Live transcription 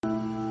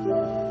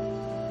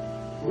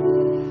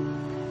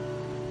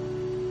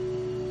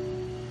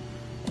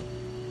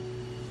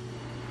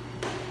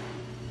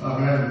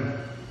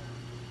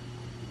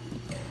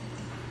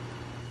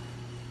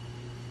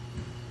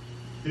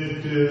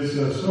It is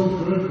so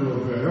good,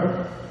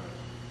 Roberta,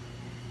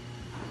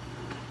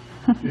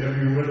 to have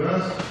you with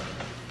us.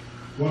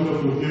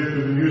 Wonderful gift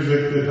of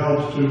music that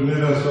helps to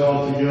knit us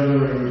all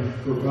together and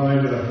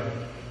provide a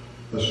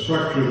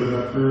structure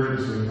that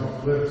upbirds and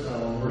uplifts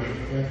our worship.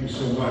 Thank you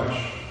so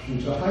much.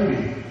 And to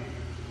Heidi,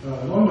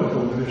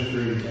 wonderful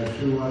ministry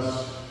to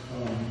us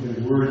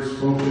in words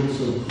spoken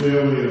so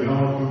clearly and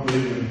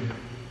eloquently, and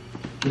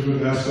to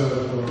Vanessa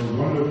for a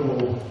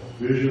wonderful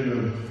vision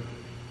of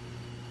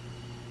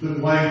the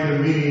life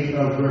and meaning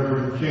of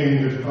Reverend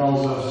King that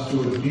calls us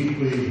to a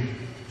deeply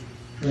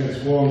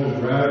transformed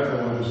and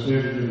radical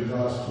understanding of the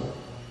gospel.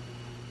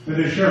 And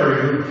to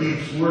Sherry, who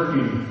keeps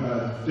working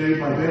day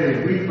by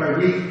day, week by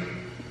week,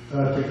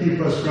 to keep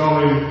us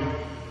going.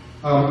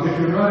 If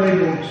you're not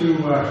able to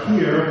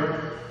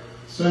hear,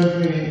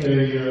 send me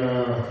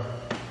a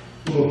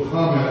little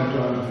comment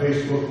on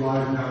Facebook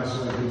Live now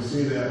so I can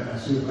see that and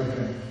see if I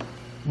can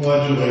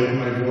modulate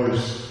my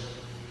voice.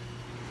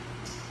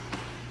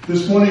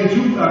 This morning,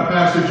 two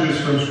passages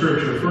from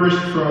Scripture. First,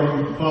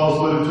 from Paul's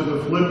letter to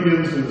the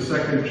Philippians in the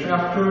 2nd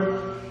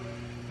chapter,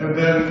 and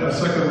then,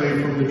 secondly,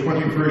 from the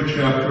 21st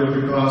chapter of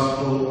the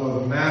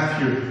Gospel of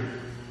Matthew.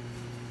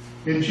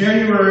 In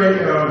January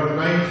of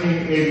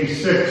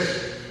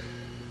 1986,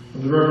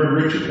 the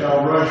Reverend Richard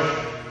L. Rush,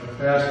 the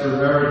pastor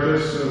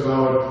emeritus of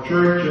our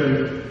church,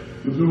 and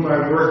with whom I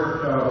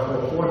worked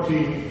for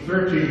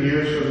 13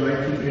 years, from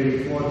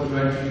 1984 to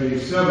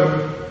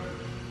 1987,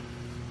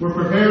 we're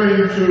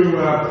preparing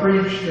to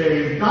preach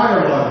a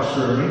dialogue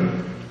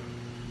sermon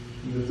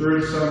in the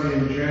third Sunday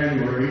in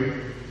January,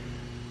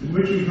 in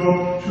which we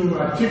hope to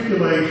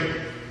articulate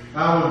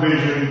our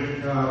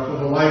vision for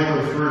the life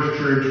of First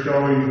Church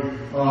going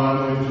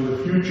on into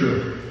the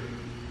future.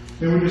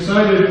 And we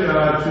decided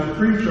to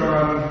preach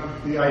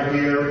on the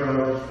idea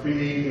of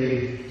being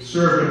a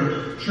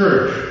servant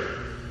church.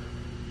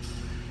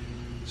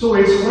 So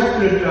we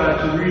selected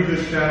to read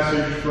this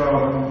passage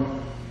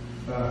from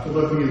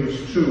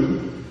Philippians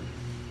 2.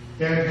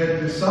 And had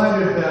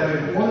decided that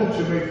in order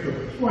to make the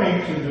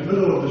point in the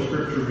middle of the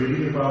scripture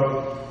reading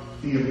about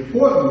the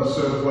importance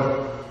of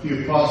what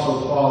the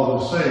Apostle Paul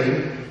was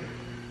saying,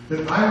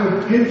 that I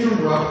would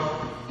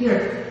interrupt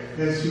Dick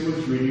as he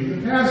was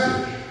reading the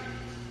passage.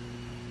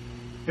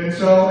 And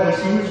so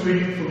as he was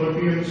reading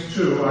Philippians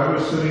 2, I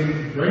was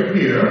sitting right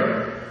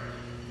here,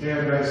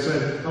 and I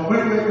said, oh,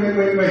 wait,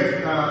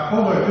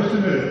 hold on just a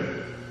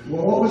minute.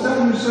 Well, what was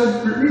that you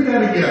said? Read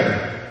that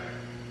again.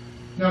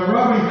 Now,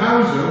 Robbie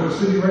Hauser was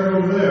sitting right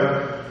over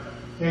there,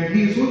 and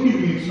he's looking at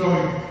me and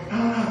going,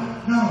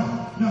 no,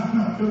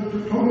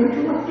 don't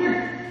interrupt Dick.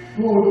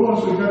 Well, of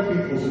course, we've got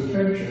people's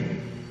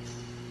attention,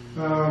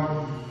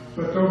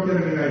 but don't get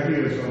any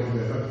ideas over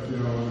there, in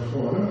the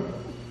corner.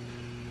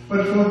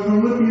 But from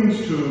Philippians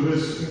 2,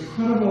 this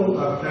incredible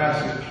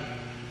passage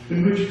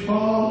in which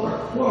Paul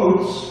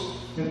quotes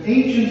an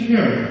ancient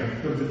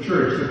hymn of the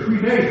church that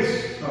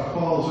predates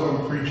Paul's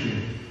own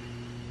preaching.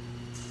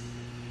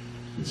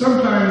 It's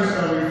sometimes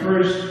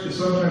referred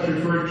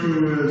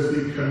to as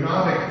the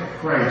kenotic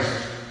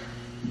Christ,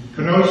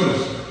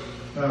 kenosis,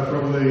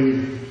 from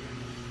the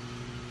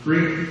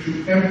Greek to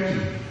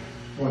empty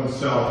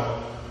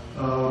oneself,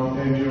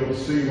 and you'll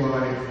see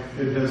why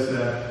it has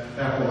that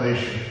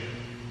appellation.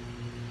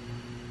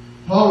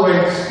 Paul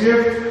writes,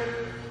 if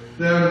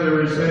then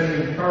there is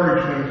any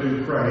encouragement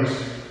in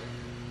Christ,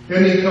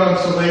 any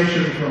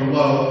consolation from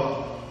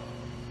love,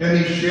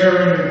 any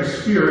sharing in the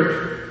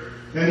Spirit,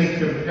 any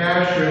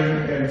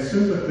compassion and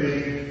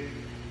sympathy,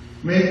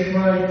 make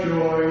my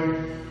joy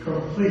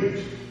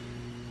complete.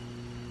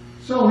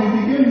 So he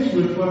begins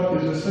with what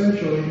is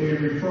essentially a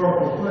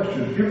rhetorical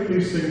question, if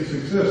these things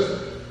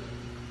exist.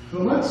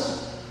 So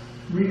let's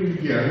read it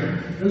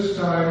again, this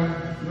time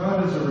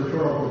not as a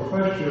rhetorical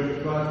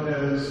question, but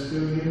as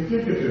in the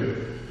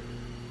indicative.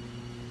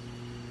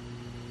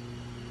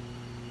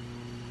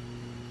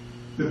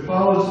 That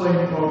Paul is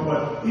laying out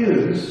what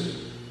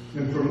is,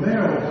 and from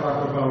there we'll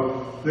talk about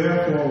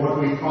therefore what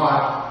we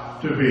ought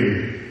to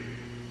be.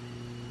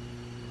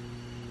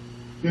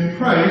 In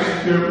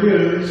Christ there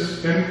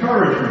is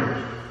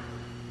encouragement,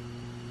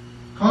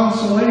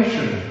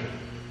 consolation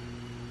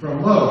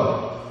from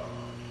love,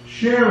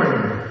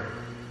 sharing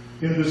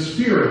in the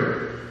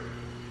Spirit,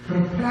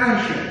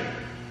 compassion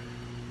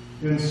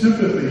and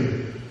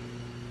sympathy.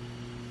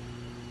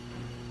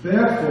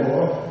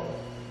 Therefore,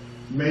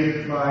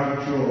 make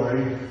my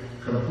joy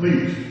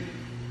complete.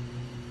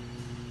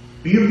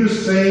 Be of the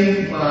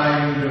same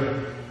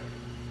mind,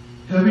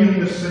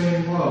 having the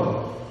same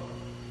love,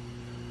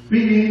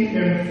 being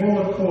in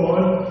full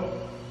accord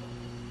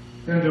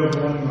and of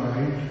one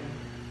mind.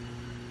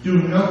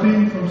 Do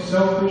nothing from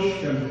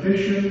selfish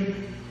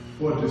ambition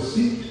or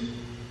deceit,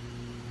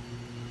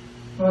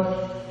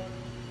 but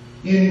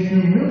in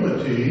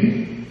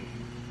humility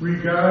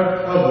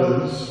regard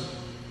others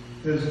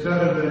as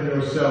better than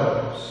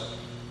yourselves.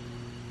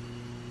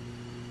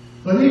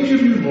 Let each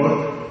of you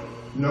look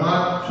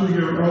not to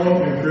your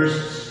own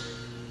interests,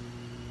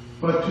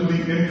 but to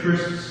the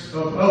interests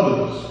of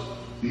others,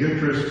 the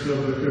interests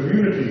of the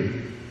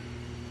community.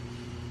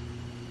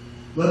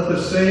 Let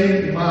the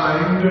same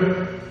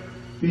mind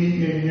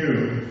be in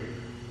you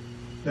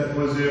that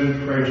was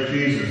in Christ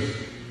Jesus,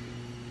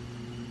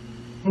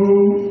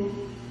 who,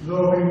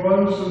 though he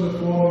was in the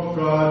form of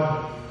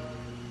God,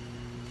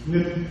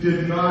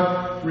 did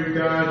not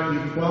regard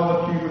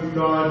equality with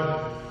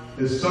God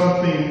as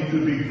something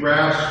to be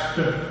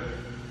grasped,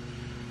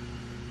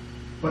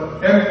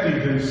 but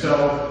emptied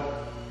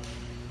himself,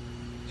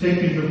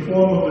 taking the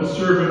form of a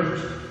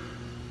servant,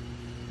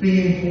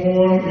 being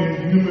born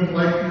in human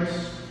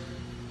likeness,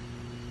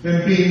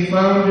 and being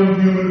found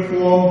in human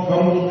form,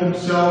 humbled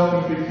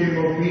himself and became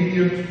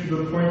obedient to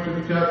the point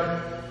of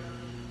death,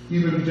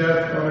 even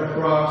death on a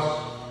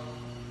cross.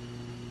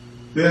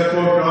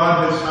 Therefore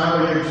God has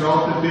highly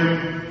exalted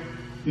him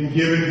in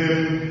giving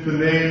him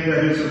the name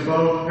that is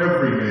above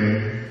every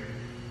name,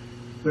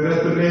 that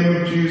at the name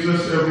of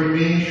Jesus every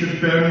knee should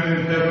bend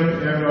in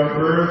heaven and on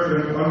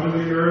earth and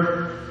under the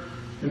earth,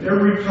 and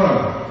every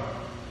tongue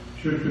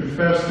should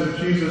confess that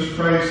Jesus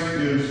Christ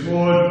is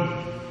Lord,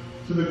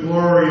 to the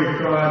glory of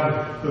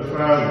God the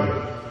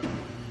Father.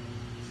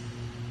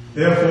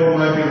 Therefore,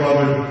 my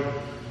beloved,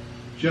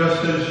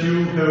 just as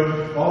you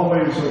have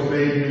always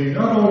obeyed me,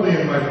 not only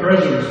in my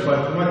presence,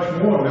 but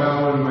much more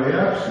now in my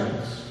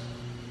absence,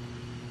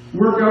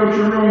 work out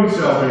your own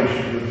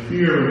salvation with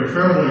fear and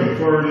trembling,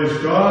 for it is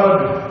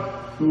God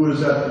who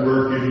is at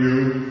work in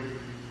you,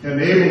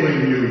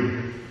 enabling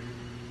you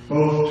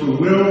both to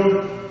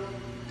will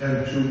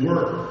and to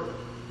work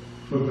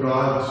for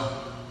God's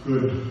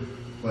good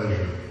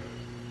pleasure.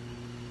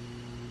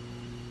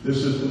 This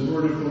is the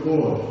word of the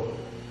Lord.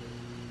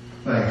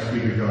 Thanks be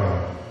to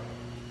God.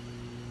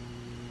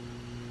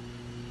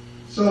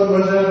 So it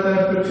was at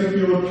that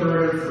particular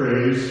turn of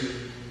phrase,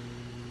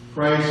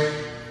 Christ,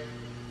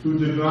 who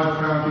did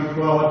not count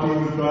equality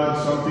with God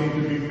something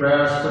to be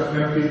grasped,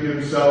 but emptied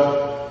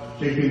himself,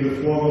 taking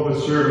the form of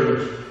a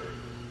servant,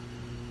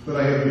 that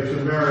I had the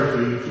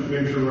temerity to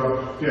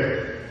interrupt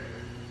Dick.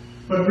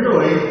 But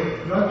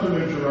really, not to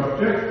interrupt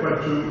Dick,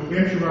 but to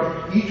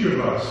interrupt each of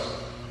us,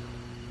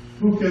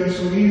 who can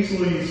so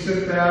easily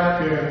sit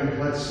back and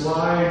let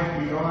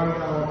slide beyond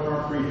our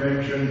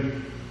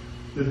comprehension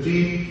the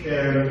deep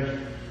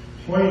and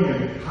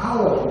poignant,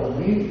 powerful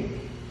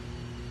meaning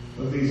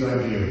of these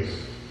ideas.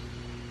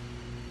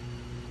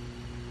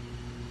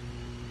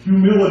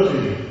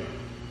 Humility.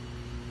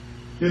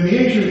 In the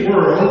ancient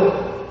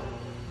world,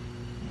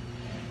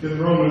 in the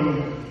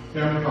Roman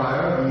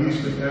Empire, the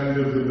eastern end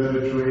of the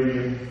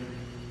Mediterranean,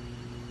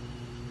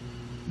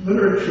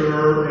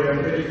 literature and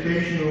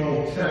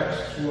educational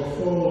texts were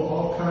full of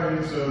all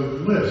kinds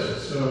of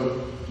lists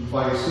of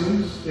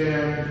vices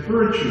and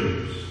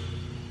virtues.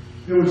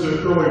 It was an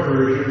early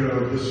version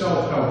of the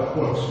self-help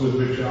books with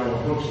which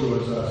our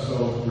bookstores are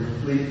so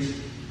replete.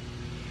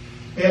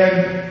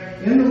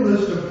 And in the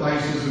list of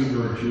vices and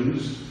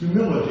virtues,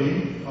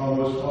 humility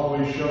almost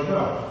always showed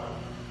up.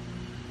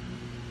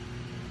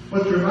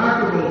 What's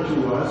remarkable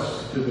to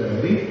us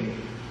today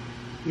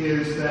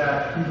is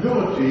that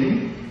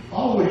humility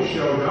always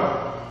showed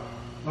up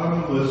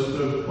on the list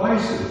of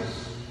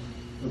vices,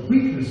 of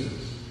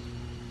weaknesses.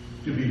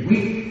 To be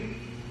weak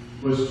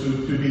was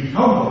to be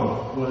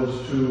humble,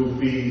 was to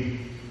be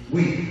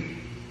weak.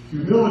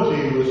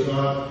 Humility was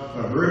not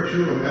a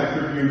virtue, an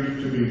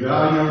attribute to be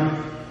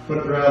valued,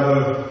 but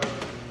rather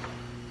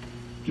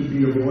to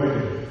be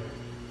avoided.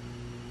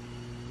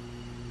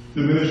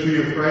 The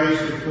ministry of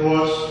Christ, of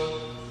course,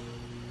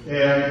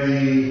 and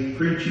the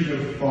preaching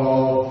of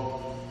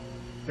Paul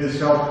has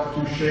helped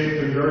to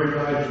shape in very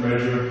large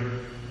measure,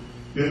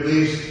 at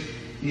least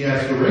the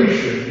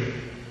aspiration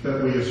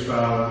that we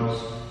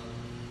espouse,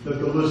 that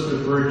the list of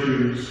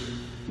virtues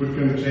would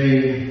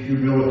contain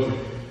humility.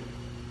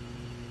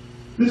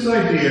 This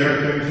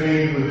idea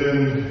contained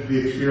within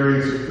the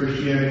experience of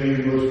Christianity,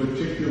 and most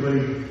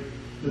particularly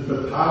that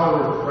the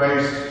power of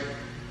Christ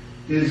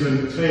is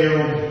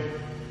entailed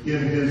in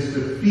his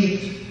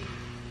defeat,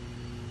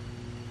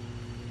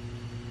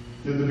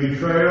 in the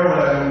betrayal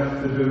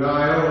and the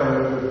denial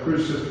and the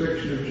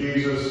crucifixion of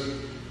Jesus,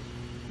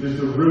 is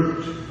the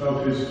root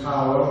of his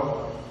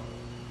power.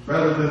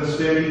 Rather than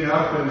standing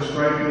up and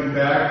striking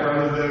back,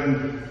 rather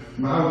than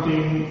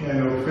mounting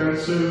an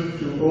offensive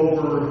to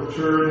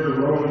overturn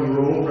the Roman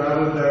rule,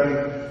 rather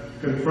than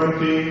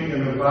confronting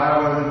in a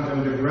violent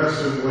and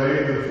aggressive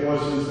way the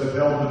forces that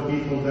held the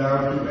people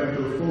down, to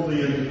enter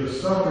fully into the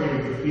suffering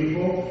of the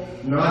people,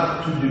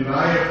 not to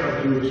deny it,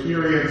 but to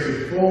experience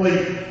it fully,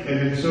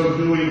 and in so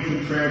doing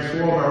to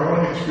transform our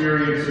own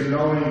experience in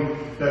knowing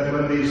that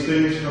when these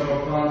things come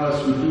upon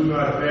us, we do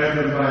not bear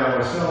them by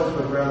ourselves,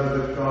 but rather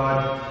that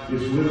God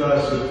is with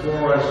us and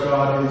for us.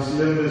 God is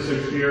in this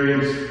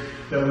experience,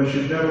 that we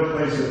should never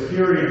place a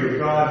period where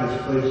God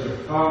has placed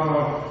a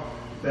comma,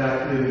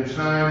 that in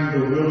time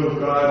the will of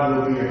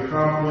God will be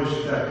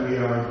accomplished, that we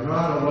are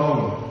not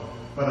alone,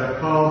 but are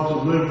called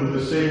to live with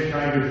the same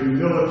kind of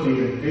humility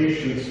and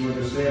patience and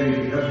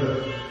understanding. We have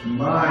the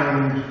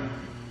mind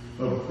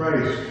of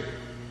Christ.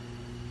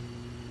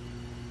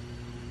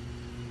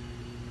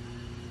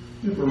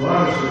 If we're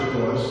honest, of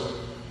course,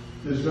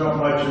 there's not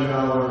much in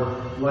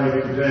our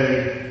life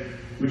today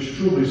which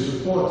truly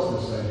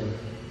supports this idea.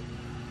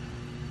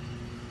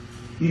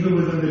 Even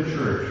within the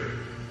church,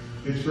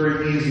 it's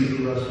very easy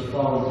for us to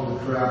fall into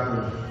the trap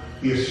of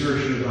the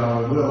assertion of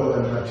our will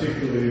and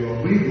articulating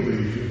what we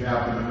believe should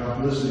happen and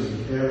not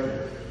listening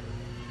carefully,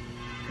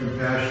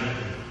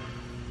 compassionately,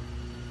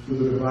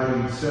 with a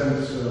dividing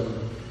sense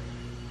of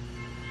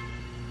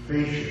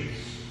patience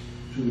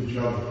to each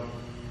other.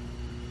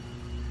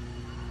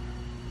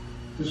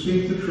 To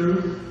speak the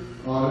truth,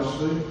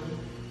 honestly,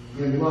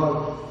 in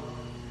love,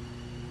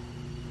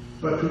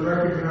 but to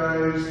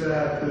recognize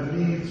that the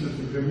needs of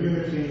the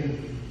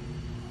community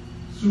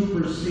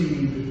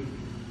supersede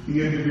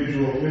the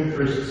individual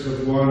interests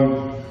of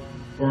one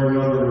or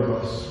another of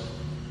us.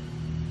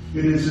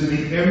 It is in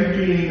the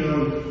emptying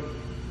of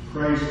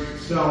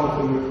Christ's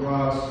self in the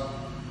cross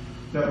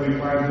that we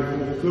find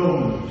the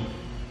fulfillment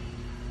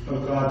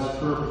of God's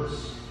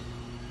purpose.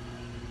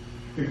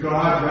 That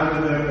God,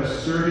 rather than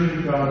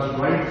asserting God's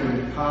right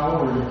and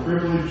power and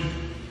privilege,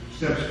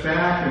 steps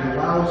back and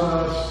allows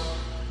us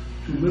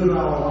to live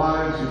our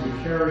lives and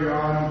to carry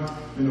on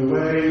in a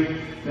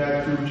way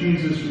that through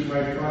Jesus we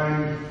might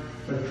find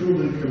a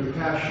truly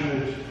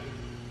compassionate,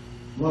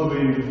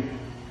 loving,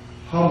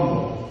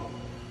 humble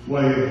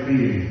way of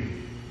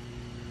being.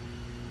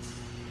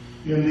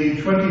 In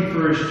the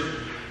 21st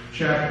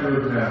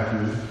chapter of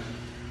Matthew,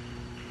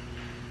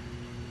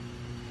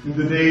 in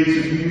the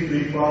days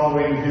immediately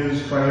following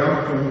his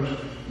triumphant,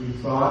 we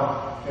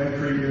thought,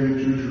 entry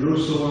into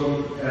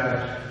Jerusalem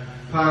at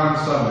Palm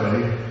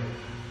Sunday,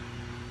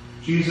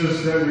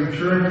 Jesus then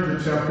returned to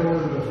the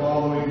temple in the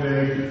following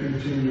day to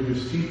continue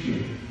his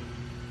teaching.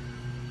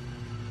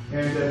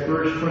 And at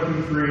verse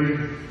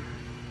 23,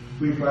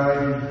 we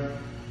find,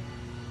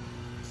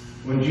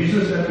 when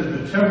Jesus entered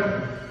the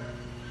temple,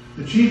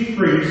 the chief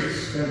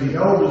priests and the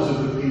elders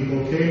of the people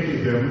came to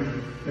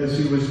him as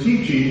he was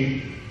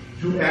teaching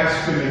to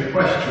ask him a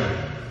question.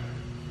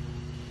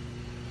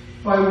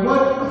 By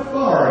what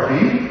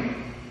authority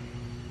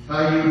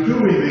are you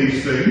doing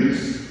these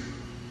things?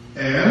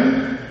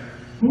 And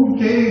who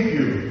gave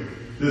you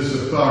this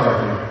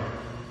authority?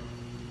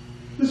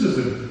 This is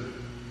a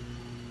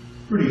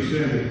pretty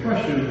standard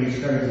question in these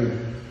kinds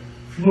of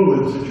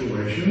fluid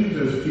situations.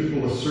 As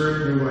people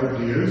assert new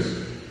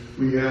ideas,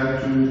 we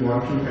have to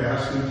want to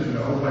ask them to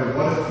know by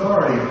what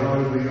authority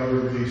one or the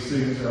other of these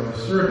things are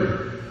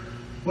asserted.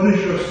 What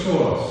is your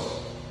source?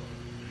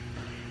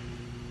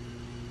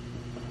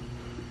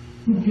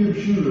 Who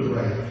gives you the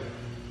right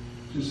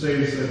to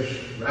say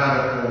such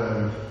radical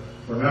and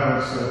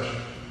pronounce such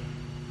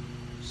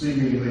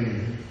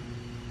seemingly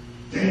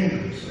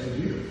dangerous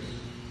ideas?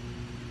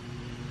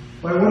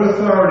 By what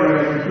authority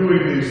are you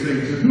doing these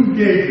things, and who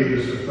gave you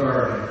this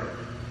authority?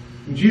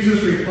 And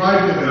Jesus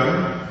replied to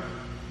them,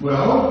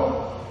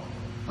 well,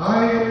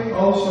 I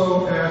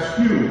also ask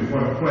you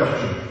one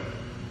question.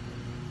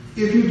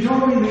 If you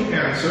tell me the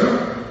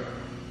answer,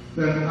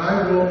 then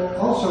I will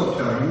also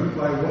tell you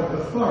by what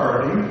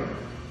authority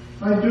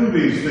I do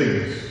these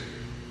things.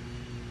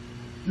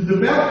 Did the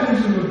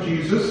baptism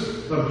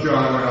of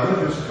John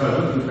rather, his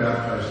cousin who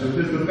baptized him,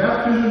 did the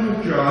baptism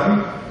of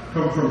John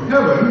come from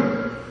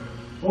heaven,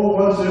 or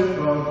was it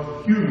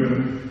of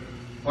human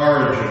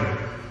origin?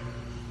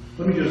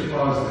 Let me just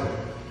pause there.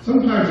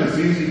 Sometimes it's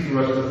easy for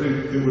us to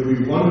think it would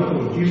be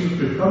wonderful if Jesus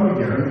could come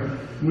again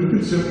and we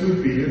could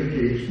simply be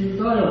engaged in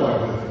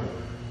dialogue with him.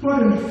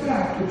 But in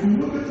fact, if you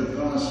look at the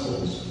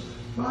Gospels,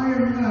 by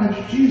and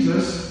large,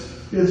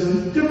 Jesus is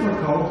a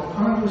difficult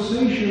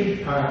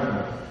conversation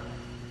partner.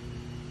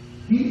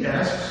 He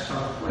asks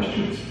tough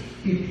questions.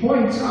 He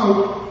points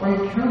out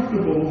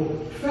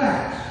uncomfortable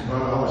facts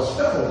about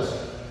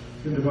ourselves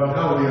and about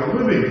how we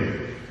are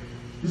living.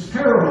 His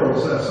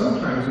parables are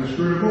sometimes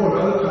inscrutable, and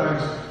other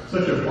times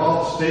such a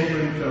bold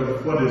statement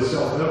of what is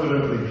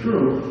self-evidently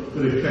true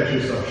that it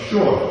catches us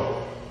short.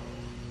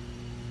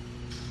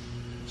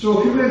 So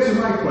if you answer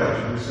my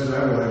question, he said,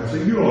 I will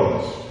answer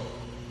yours.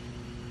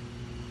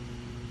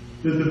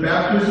 Did the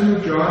baptism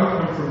of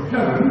John come from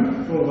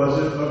heaven, or was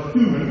it of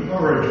human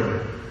origin?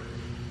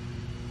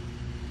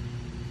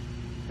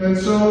 And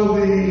so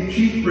the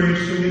chief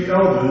priests and the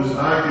elders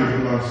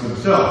argued amongst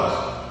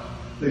themselves.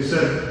 They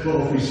said,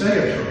 well, if we say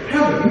it's from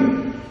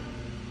heaven,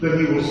 then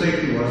he will say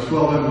to us,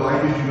 well, then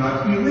why did you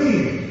not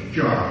believe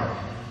John?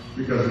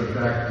 Because, in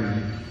fact,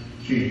 the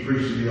chief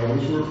priests and the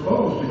elders were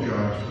opposed to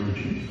John's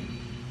preaching.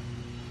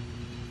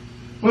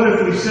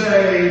 But if we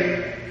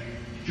say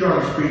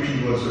John's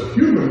preaching was of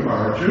human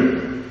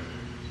origin,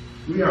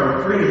 we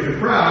are afraid of the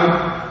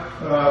crowd,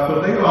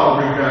 but they all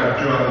regard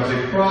John as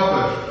a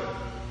prophet.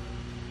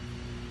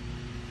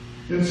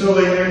 And so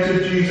they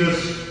answered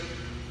Jesus,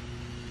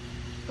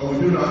 oh, we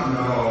do not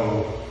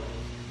know.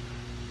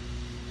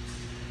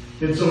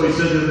 And so he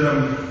said to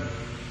them,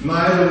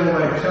 neither will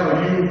I tell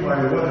you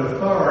by what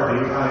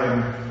authority I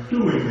am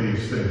doing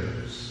these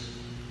things.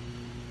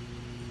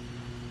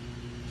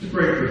 It's a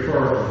great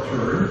rhetorical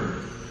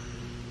turn.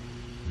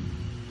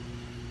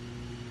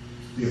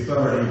 The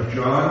authority of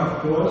John,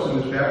 of course,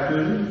 in his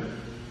baptism.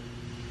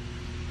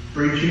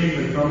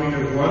 preaching the coming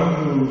of one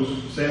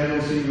whose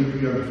sandals he would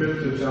be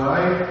unfit to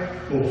tie,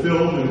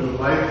 fulfilled in the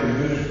life and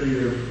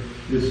ministry of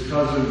his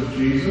cousin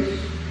Jesus.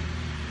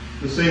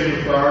 The same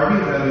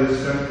authority that is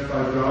sent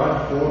by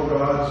God for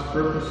God's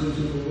purposes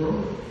in the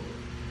world.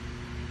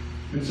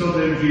 And so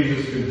then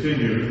Jesus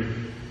continued,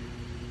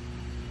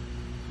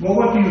 well,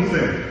 what do you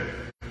think?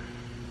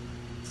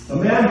 A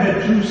man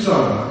had 2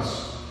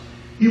 sons.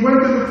 He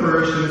went to the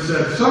first and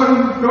said,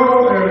 "Son,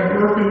 go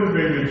and work in the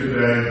vineyard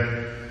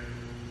today."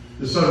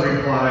 The son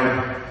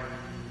replied,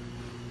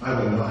 "I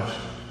will not."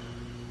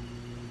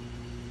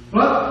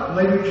 But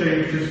later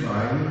changed his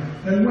mind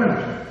and went.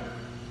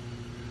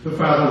 The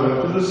father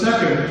went to the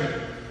second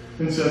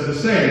and said the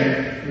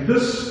same. And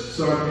this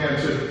son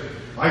answered,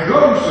 "I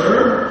go,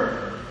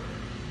 sir."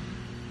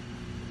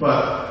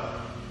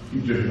 But he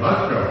did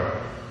not go.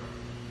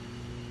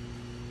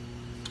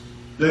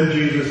 Then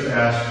Jesus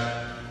asked,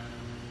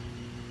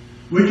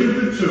 which of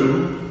the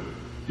 2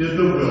 did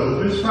the will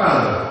of his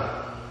father?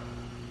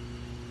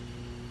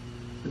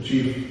 The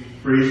chief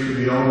priest and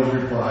the elders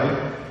replied,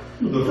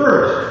 "The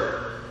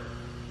first."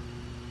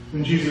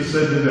 And Jesus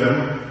said to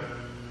them,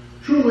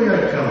 "Truly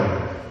I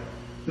tell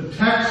you, the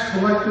tax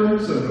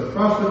collectors and the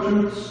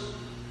prostitutes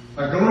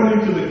are going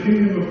into the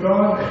kingdom of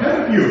God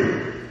ahead of you.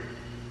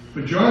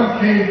 For John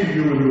came to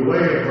you in the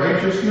way of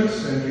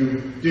righteousness, and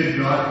you did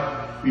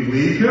not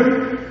believe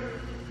him.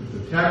 But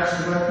the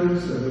tax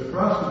collectors and the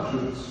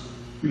prostitutes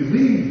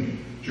believed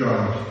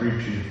John's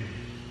preaching.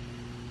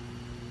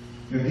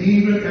 And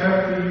even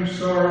after you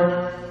saw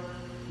it,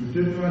 you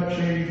did not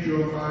change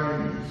your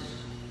minds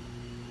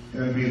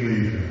and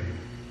believe him."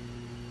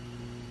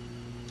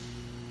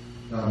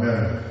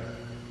 Amen.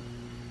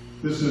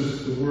 This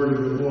is the word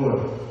of the Lord.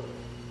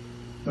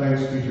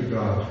 Thanks be to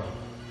God.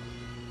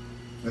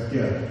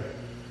 Again,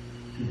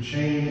 to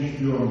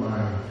change your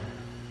mind,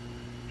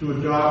 to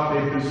adopt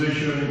a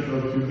position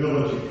of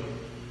humility,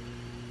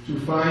 to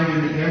find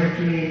in the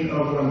emptying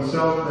of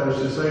oneself, that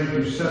is to say,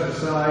 to set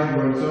aside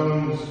one's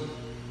own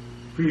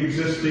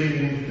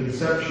pre-existing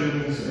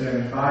conceptions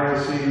and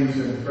biases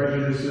and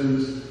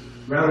prejudices,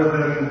 rather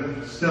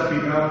than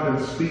stepping up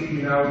and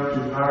speaking out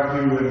to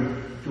argue and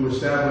to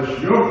establish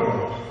your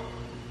point,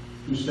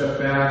 to step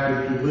back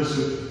and to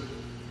listen,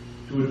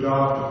 to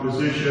adopt a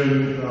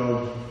position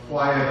of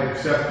quiet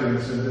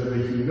acceptance and of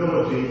a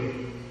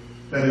humility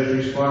that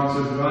is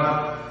responsive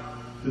not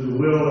to the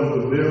will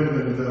and the whim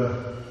and the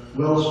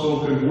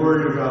well-spoken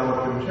word of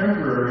our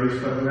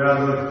contemporaries, but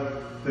rather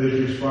that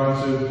is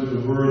responsive to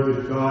the word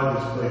that God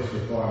has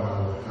placed upon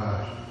our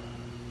heart.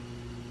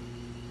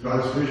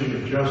 God's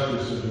vision of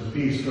justice and of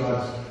peace,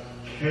 God's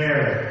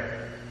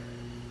care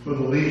for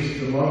the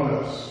least among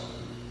us,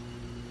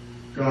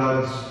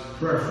 God's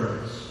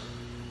preference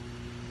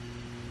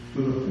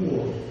for the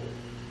poor,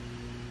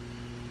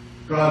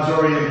 God's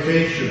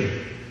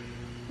orientation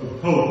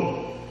of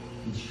hope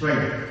and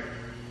strength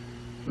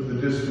for the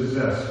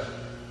dispossessed.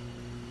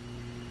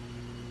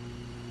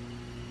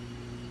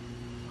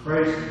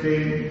 Christ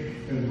came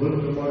and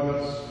lived among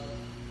us,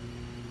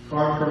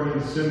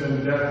 conquering sin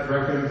and death,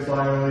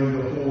 reconciling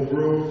the whole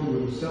world to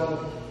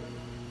himself,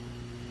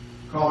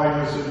 calling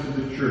us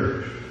into the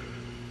church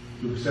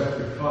to accept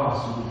the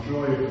cost of the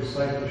joy of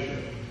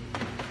discipleship.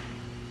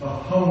 A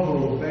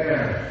humble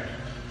band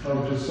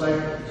of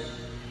disciples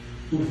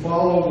who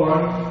follow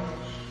one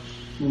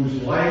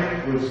whose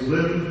life was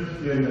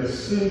lived in a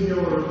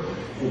singular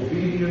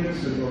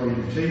obedience and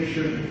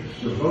orientation,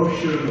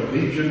 devotion,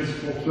 allegiance,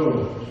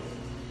 fulfillment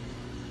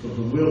of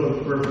the will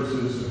and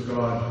purposes of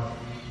God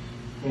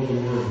for the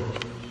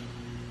world.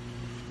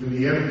 In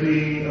the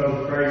emptying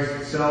of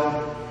Christ's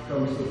self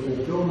comes the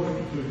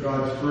fulfillment of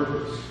God's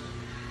purpose.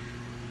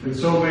 And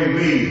so may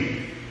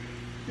we,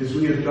 as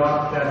we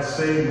adopt that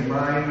same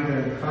mind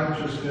and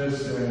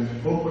consciousness and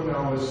open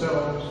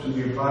ourselves to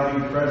the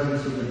abiding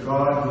presence of the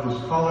God who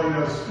is calling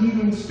us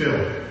even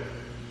still,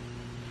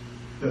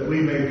 that we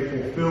may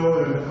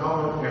fulfill in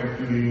our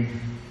emptying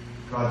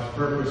God's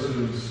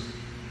purposes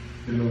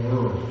in the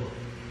world.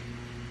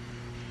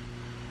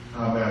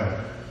 Amen.